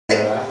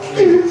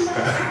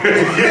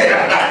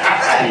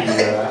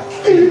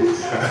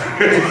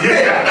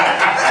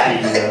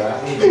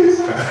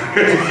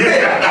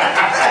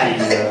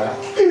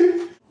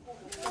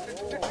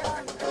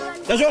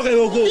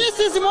This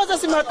is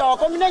Moses Mata,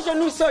 combination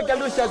new soldier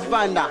Lucius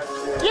Banda.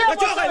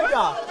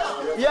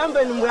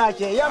 Yambe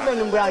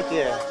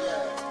numbrache.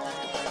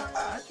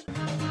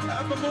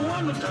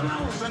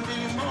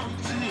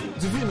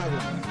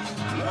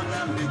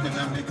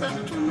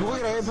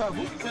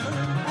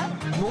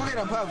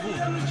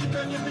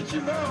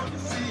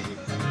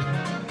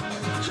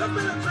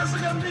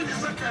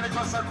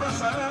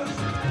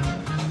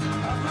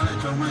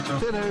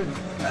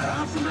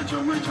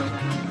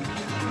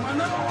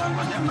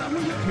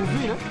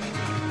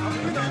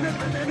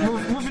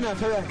 Moving up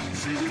here.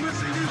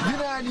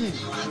 Dinani,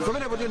 come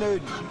in about dinner.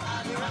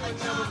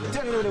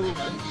 Tell me,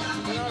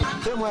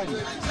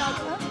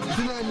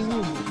 Dinani,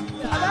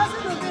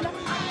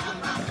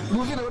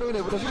 moving over.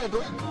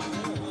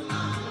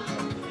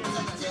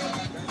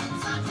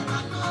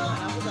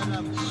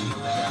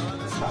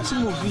 That's a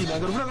movie. I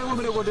don't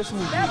know this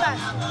movie.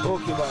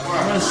 Okay, bye.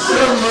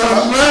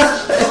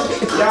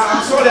 Yeah,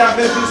 I'm sorry, I'm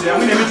very busy.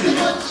 I'm in a meeting.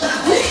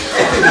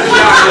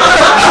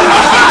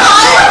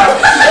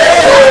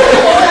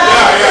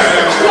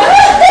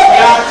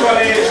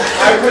 Actually,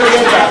 I couldn't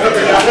get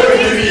that.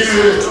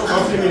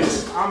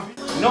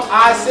 No,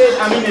 I said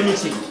I'm in a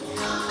meeting.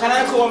 Can I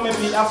call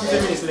maybe after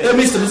 10 minutes later?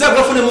 Mr.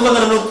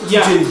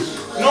 Yeah.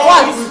 No,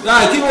 what?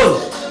 Keep on.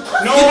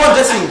 No, keep on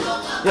dressing.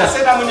 I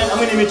said I'm in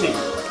a meeting.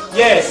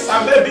 Yes,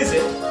 I'm very busy.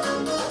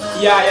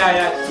 Yeah.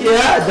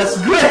 Yeah, that's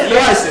great.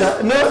 Yes.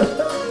 No.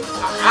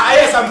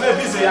 Yes, I'm very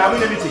busy. I'm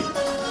in a meeting.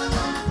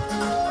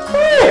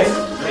 Yes.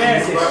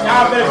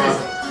 I'm very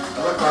busy.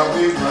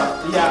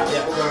 Yeah.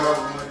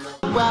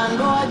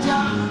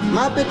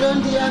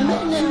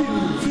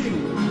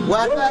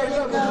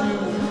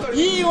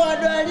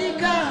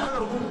 Wadalika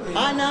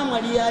ana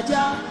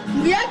maliaja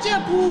mbiache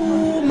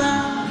puma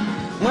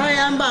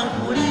mwayamba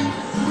nkuli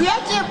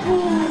mbiache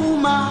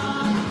puma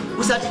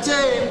usatite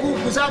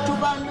nguku za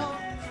tubano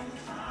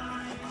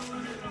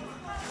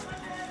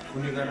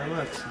kunigana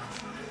max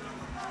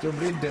to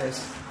breed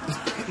this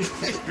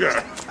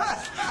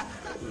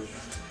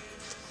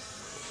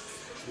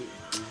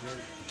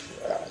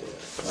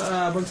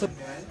bonsa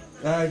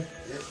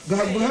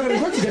gahagara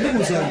kwachi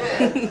ganemuza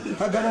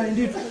hagara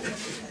ndito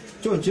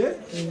chonche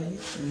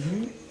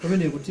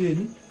kamene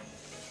kutini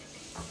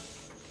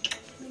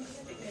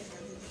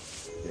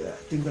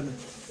tingana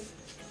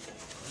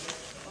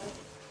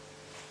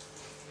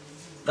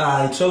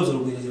trouser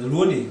kwini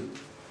luone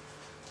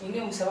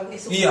ine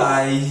musabakese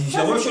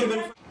shabo shori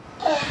bene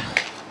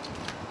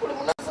kuli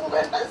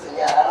munasungwenda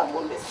zinyara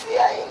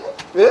mundisia ine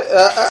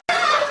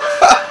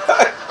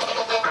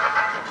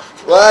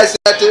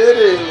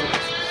wasatere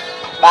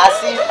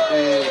basi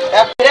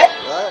yapire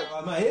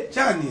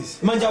Chinese.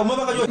 Manja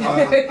umaba kajo.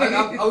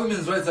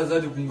 Women's rights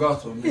azadi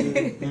kungaso.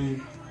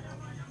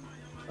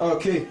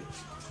 Okay.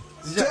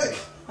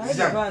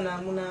 Bana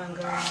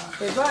munanga.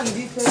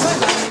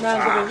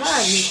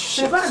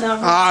 Bana.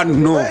 Ah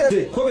no.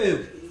 Kobe.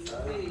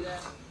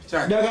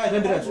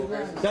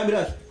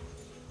 Dambirat.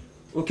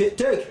 Okay,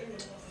 take.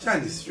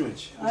 Chinese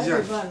George.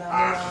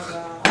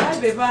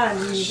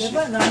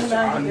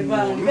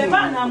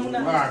 Bebana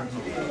munanga.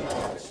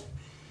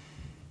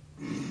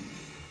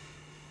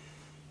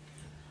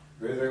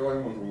 In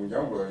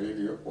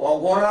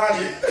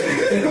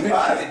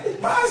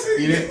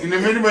a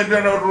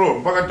minute,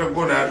 room, Paka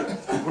go down,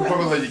 put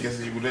Papa like you can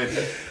see you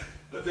later.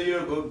 Let the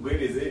year go,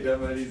 great is it,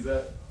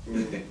 Marisa.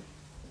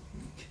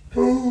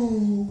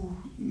 Oh,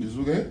 is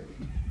okay?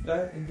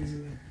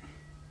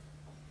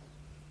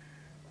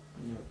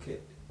 Okay,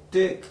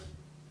 take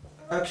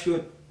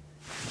action.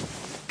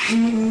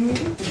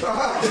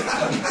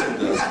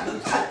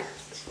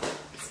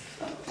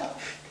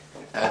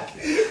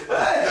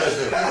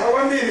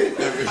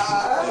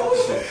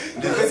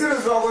 The person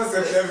is almost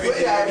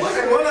everything. I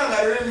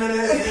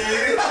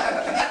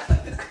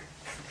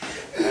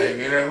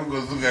get a go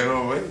to get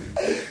over.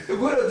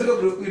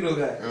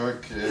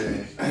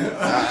 Okay.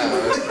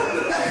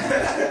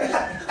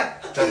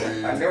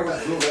 I never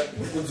do it.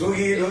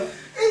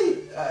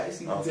 I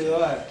see.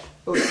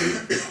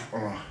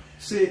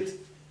 Sit.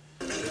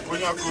 When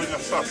you're going to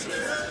sausage.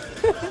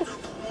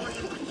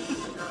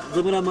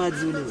 Zembani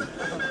Mazuni.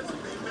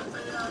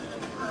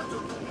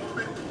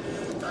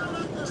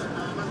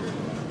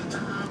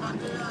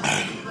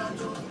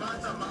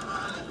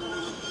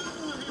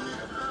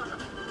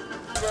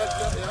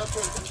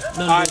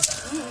 Ai.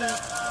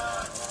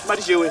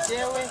 Mari jewe.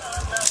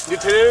 Ni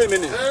tere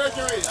mene.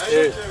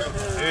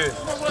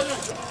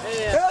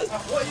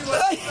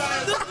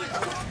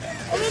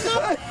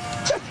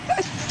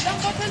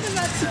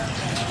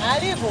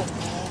 Alivo.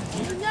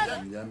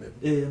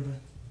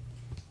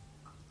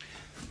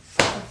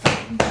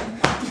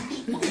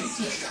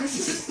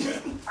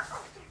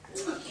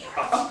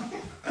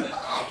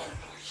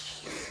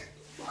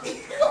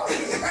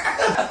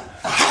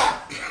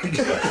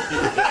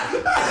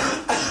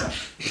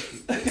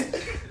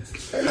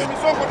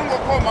 Soko tungo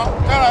koma,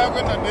 kala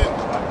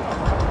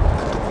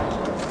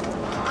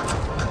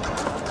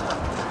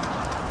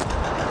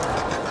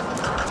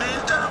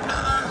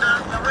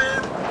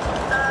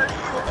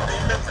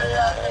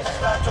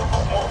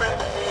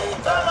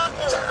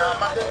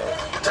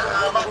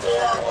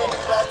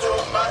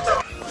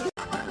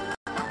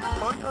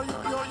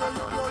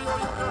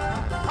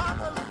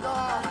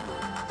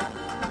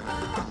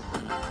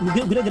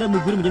Gira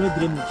mugure mujye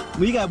mugire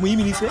muyiga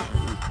muyimirise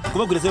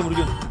kuba gure se mu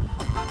rugendo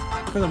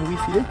kaga mu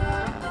wifire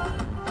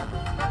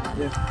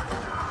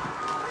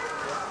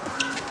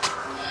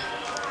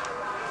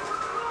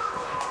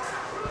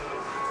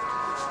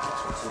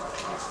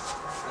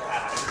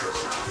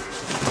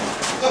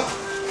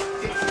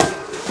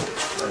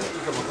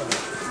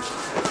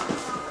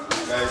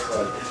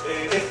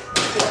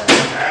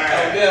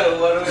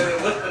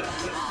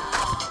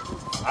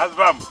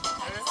Asbam.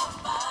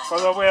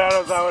 Cuando voy a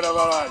los ahora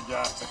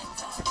vaya.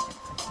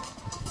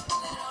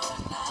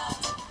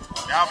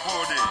 Ya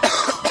pude.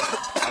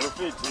 Al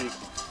fiti.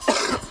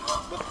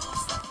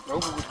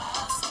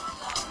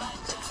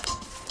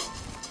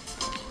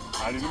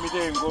 Ali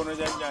nimite ngono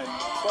janjani.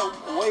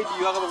 White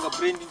you have a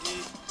brand ndi.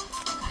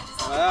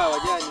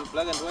 Wajani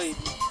black and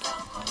white.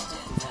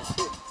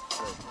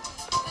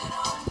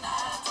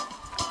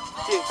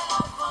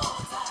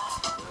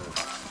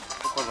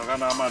 Kwa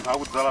kana amani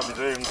hakudzala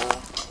mitengo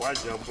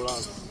wajambula.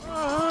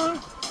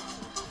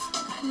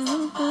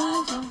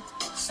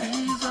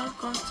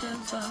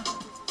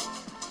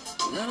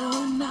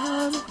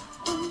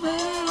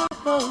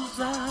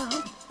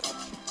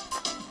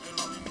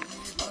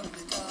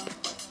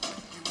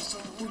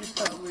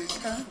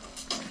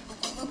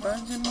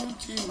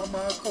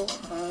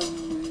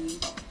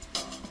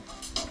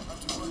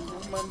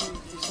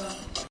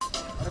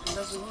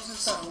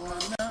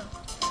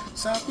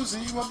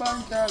 Sakuziwa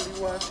bankali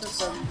wacha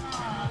sana.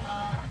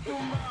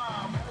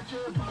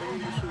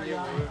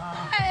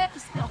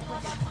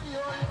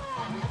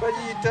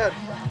 Bajitar.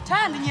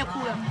 Tani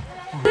nyekula.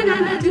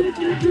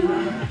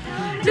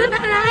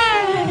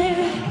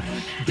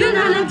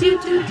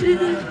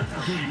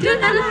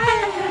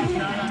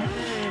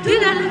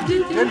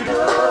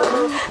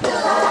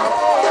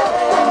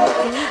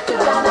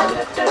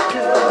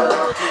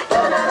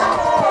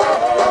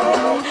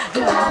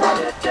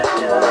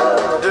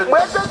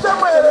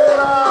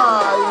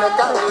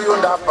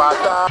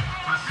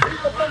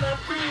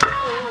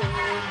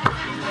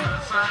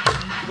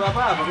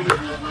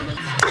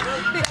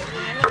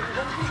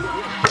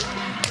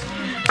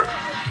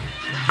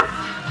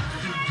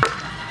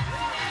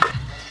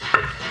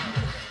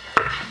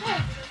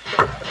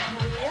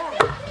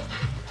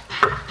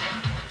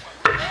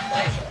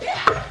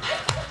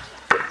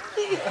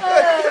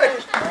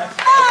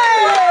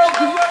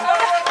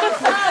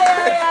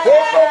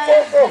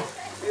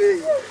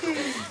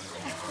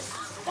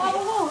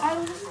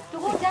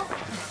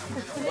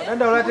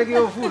 Enda ulate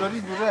hiyo food or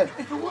did you read?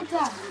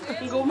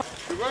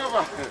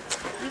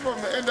 People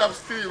may end up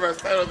stealing my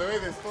style of the way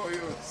they store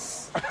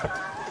yours.